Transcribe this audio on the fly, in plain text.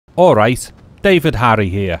Alright, David Harry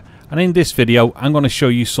here, and in this video I'm going to show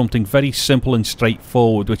you something very simple and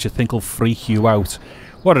straightforward which I think will freak you out.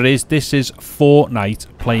 What it is, this is Fortnite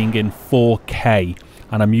playing in 4K,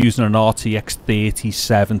 and I'm using an RTX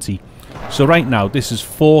 3070. So right now this is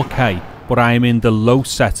 4K, but I am in the low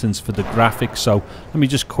settings for the graphics, so let me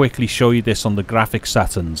just quickly show you this on the graphics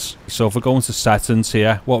settings. So if we go into settings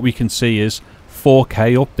here, what we can see is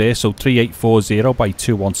 4K up there, so 3840 by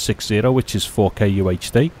 2160, which is 4K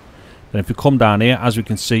UHD. Then if we come down here, as we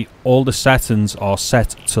can see, all the settings are set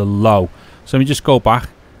to low. So let me just go back,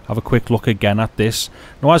 have a quick look again at this.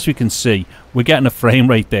 Now as we can see, we're getting a frame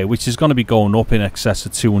rate there, which is going to be going up in excess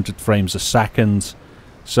of 200 frames a second.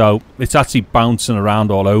 So it's actually bouncing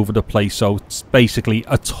around all over the place, so it's basically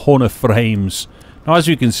a ton of frames. Now as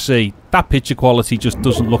you can see, that picture quality just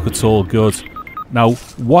doesn't look at all good. Now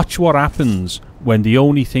watch what happens when the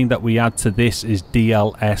only thing that we add to this is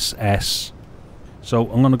DLSS.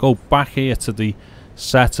 So I'm going to go back here to the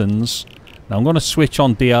settings. Now I'm going to switch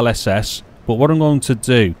on DLSS, but what I'm going to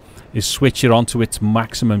do is switch it onto its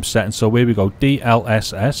maximum setting. So here we go,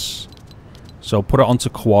 DLSS. So put it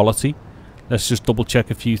onto quality. Let's just double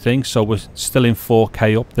check a few things. So we're still in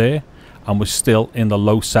 4K up there, and we're still in the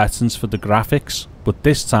low settings for the graphics. But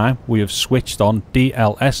this time we have switched on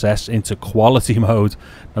DLSS into quality mode.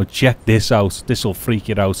 Now check this out. This will freak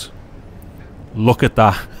it out. Look at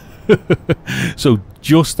that. So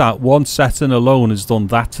just that one setting alone has done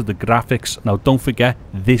that to the graphics. Now don't forget,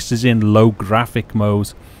 this is in low graphic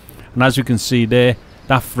mode, and as you can see there,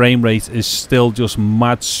 that frame rate is still just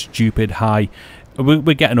mad stupid high.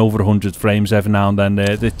 We're getting over 100 frames every now and then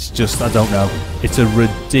there. It's just, I don't know, it's a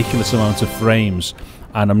ridiculous amount of frames,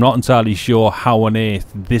 and I'm not entirely sure how on earth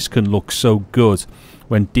this can look so good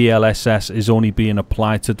when DLSS is only being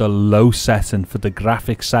applied to the low setting for the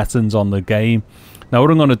graphic settings on the game. Now what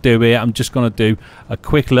I'm going to do here, I'm just going to do a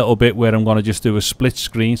quick little bit where I'm going to just do a split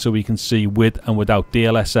screen so we can see with and without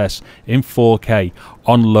DLSS in 4K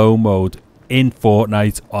on low mode in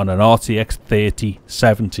Fortnite on an RTX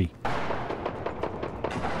 3070.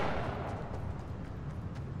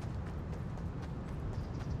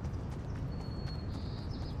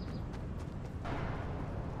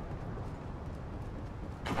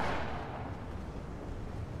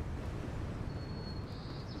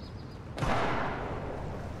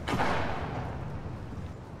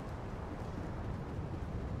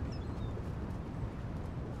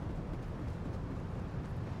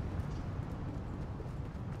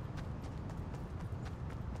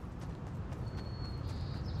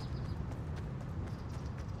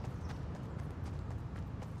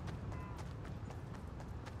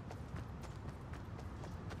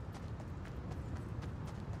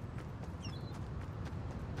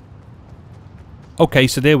 Okay,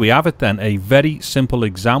 so there we have it then, a very simple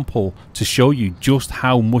example to show you just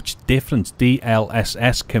how much difference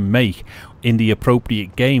DLSS can make in the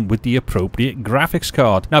appropriate game with the appropriate graphics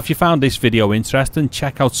card. Now if you found this video interesting,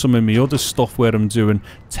 check out some of my other stuff where I'm doing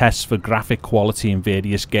tests for graphic quality in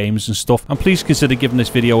various games and stuff, and please consider giving this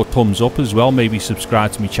video a thumbs up as well. Maybe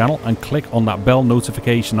subscribe to my channel and click on that bell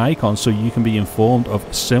notification icon so you can be informed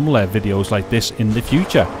of similar videos like this in the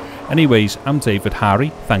future. Anyways, I'm David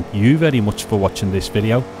Harry. Thank you very much for watching this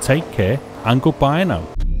video. Take care and goodbye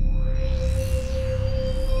now.